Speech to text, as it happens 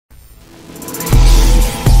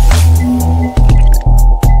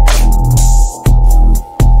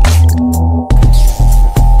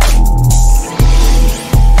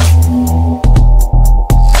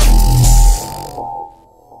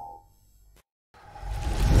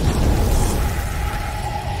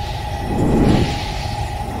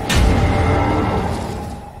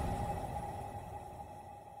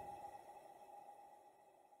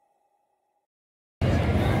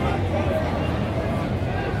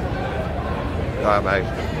Right, mate.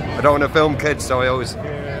 I don't want to film kids, so I always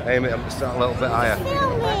aim it just a little bit higher.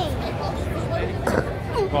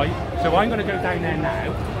 Right, so I'm going to go down there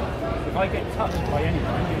now. If I get touched by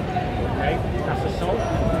anyone, okay, that's assault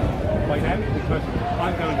right now, because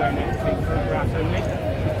I'm going down there to take photographs only.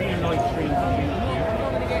 It's being live streamed on YouTube.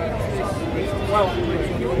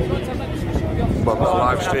 Well, I'm not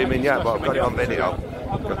live streaming yet, but I've got it on video.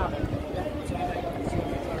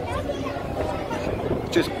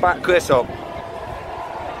 Just back Chris up.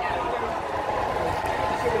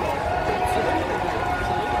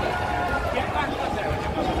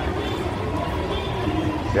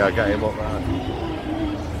 Yeah, get him up there.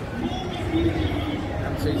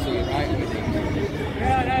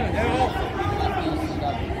 Yeah, no, they're off.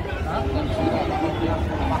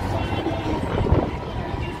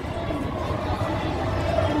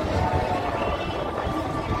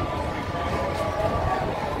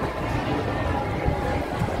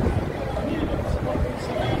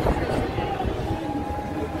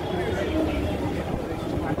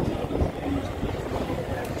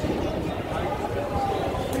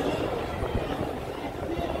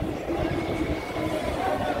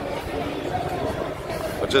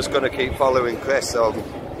 Just going to keep following Chris, so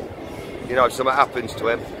you know if something happens to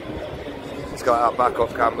him, he's got that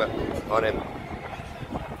backup camera on him.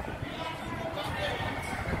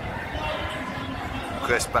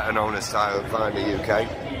 Chris, better known as Silent Finder UK.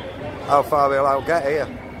 How far will I get here?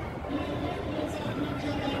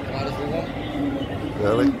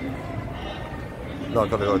 Really? Not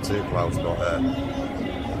going to go too close, but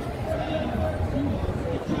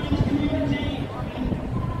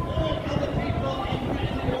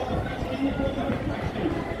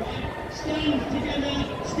Stand together,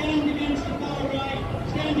 stand against the far right,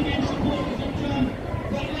 stand against supporters of Trump,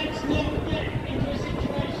 but let's not get into a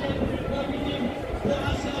situation where we can put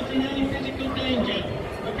ourselves in any physical danger.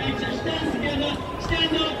 Okay, so stand together,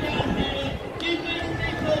 stand our ground here, give those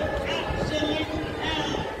people absolute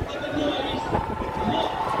hell of a noise.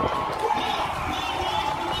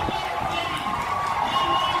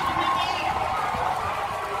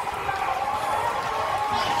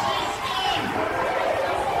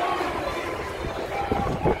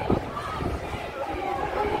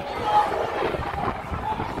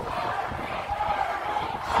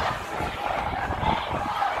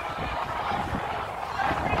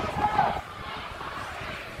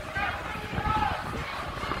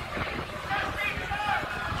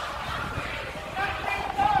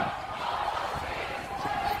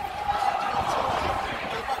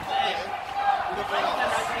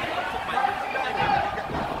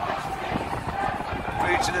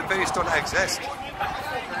 Preaching and peace don't exist.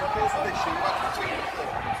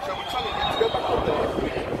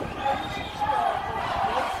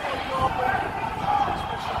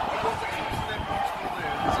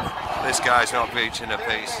 This guy's not preaching a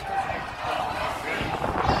peace.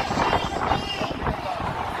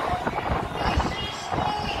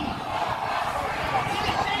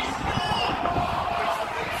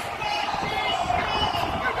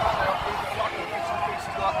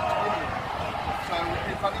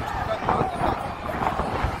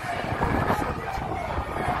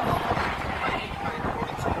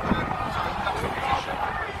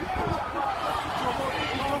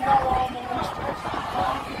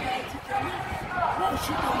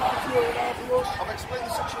 I've explained the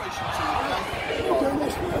situation to you.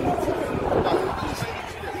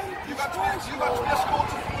 You've had to be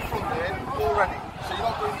escorted from the front here already, so you're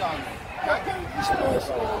not going down there. Okay?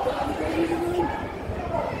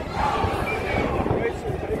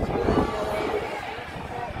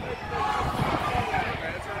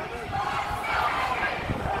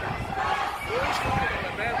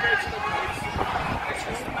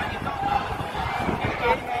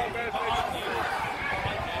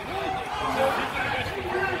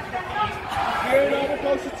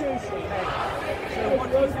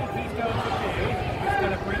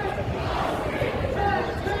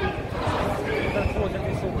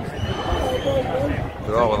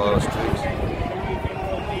 They're all of those trees.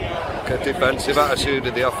 Get defensive attitude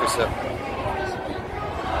of the officer.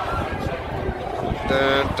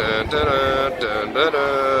 Dun, dun, dun, dun, dun,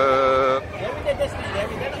 dun.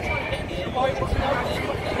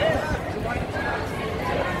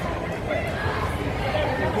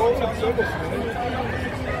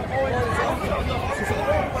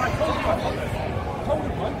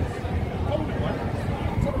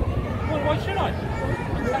 Why should I?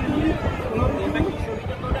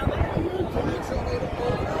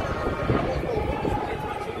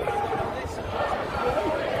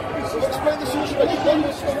 Explain the situation.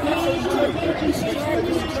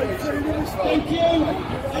 Thank you.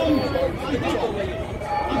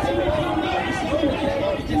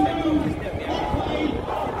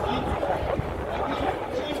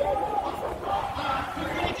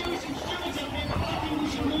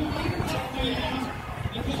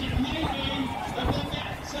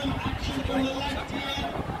 the left here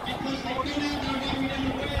because they've been out there where we don't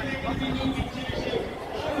know where they're going to be moving to. So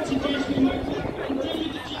I would suggest we move back,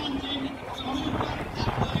 continue the chanting, and move back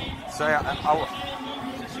that way. So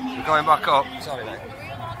we're going back up. Sorry, mate.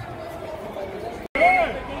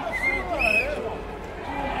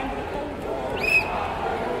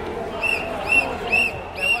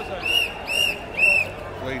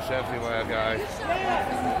 Police everywhere, guys.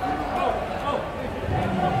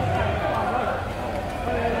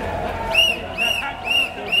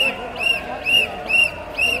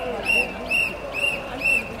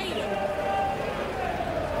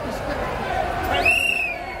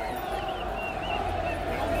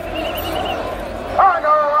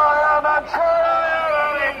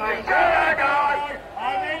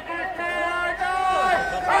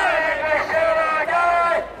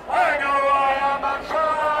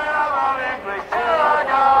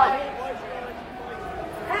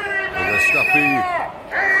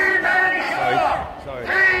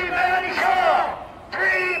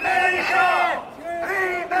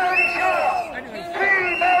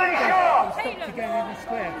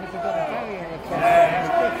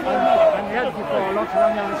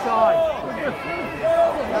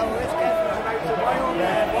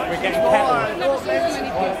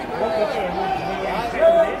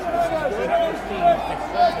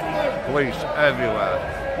 Police everywhere.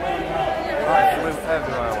 Absolute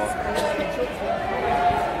everywhere.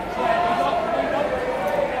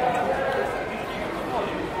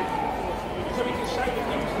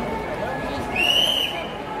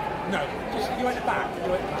 No, just you at the back.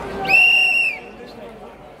 You at the back.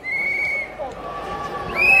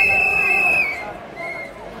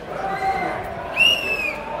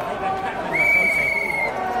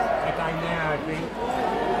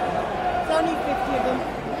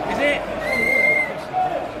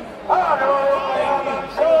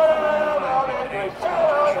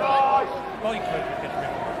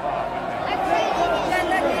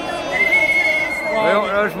 Well,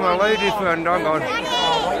 there's my lady friend, hang on.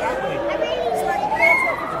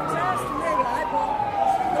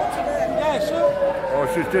 Oh,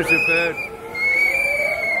 she's disappeared.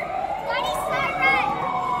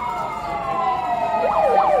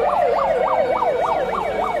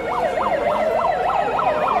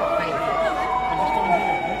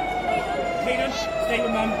 Stay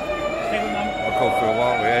with Mum. Stay with Mum. I'll come for a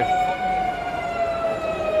walk with you.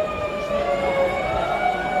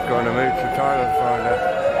 Going to meet the toilet finder.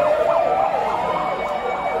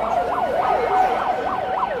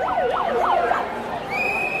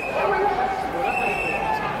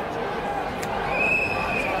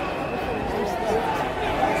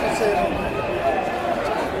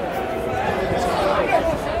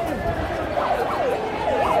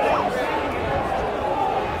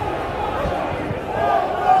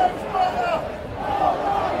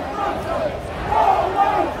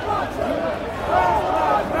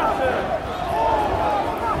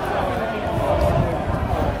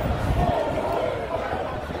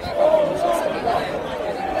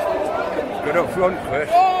 Good up front, Chris.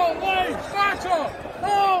 Always matter!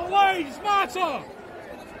 Always matter!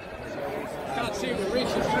 Can't see the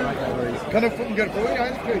reaches through. Kan du få get på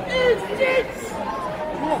ice cream? It's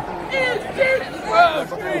Wall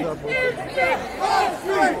Street! It's Wall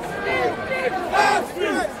Street! It's Wall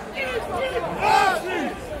Street! It's Wall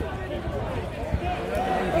Street!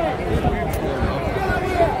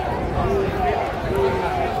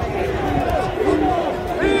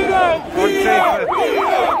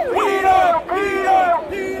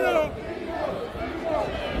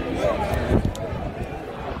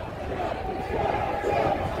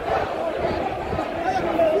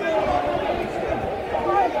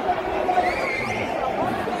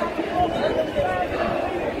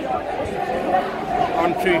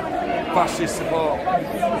 Anti-fascist support.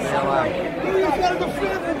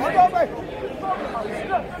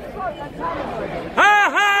 Ha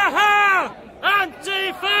ha ha!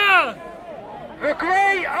 Antifa! The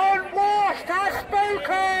great unwashed has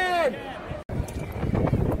spoken!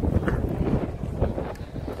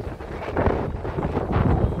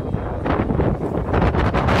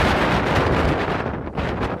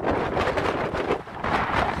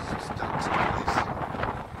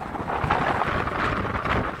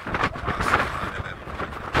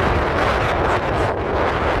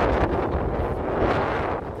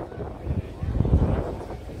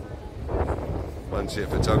 Landscape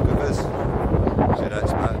photographers, should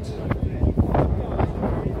expect.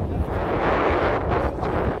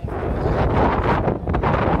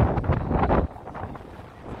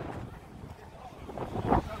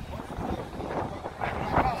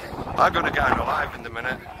 I'm going to get alive in a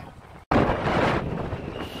minute.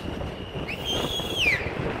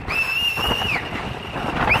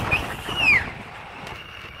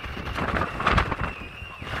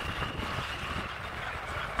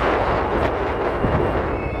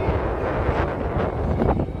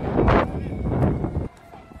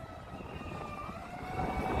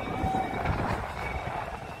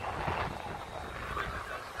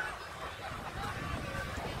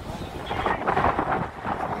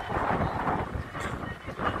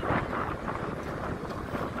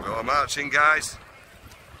 marching, guys.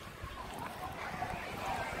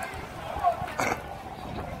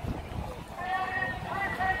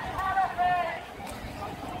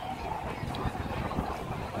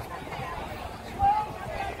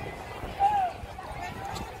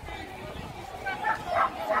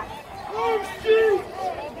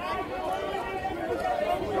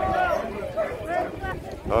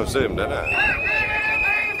 I've zoomed in it.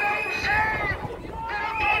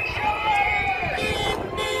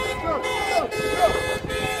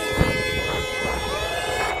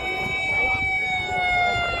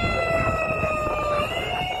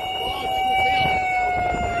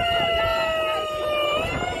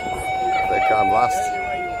 They can't last.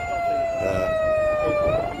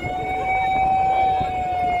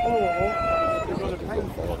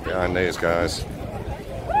 Behind these guys.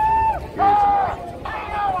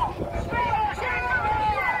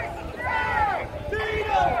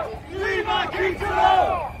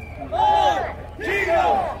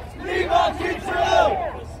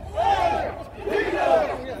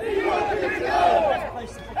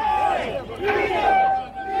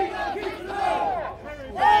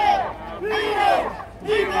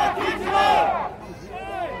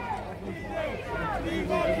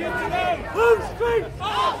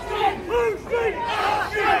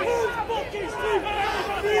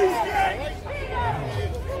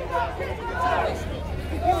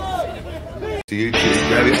 To YouTube,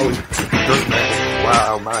 very old, doesn't it?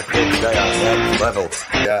 Wow, my kids, they are next level.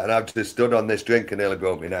 Yeah, and I've just stood on this drink and nearly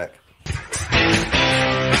broke my neck.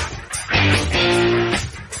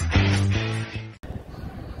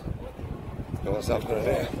 So what's happening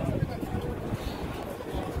here?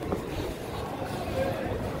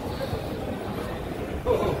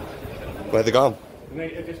 Where they gone?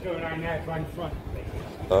 They're just going around there, trying to front.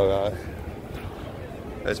 Alright.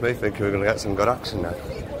 It's me thinking we're going to get some good action now.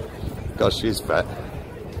 God, she's fat.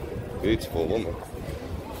 Beautiful woman.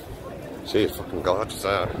 She is fucking gorgeous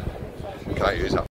there. Can't use that.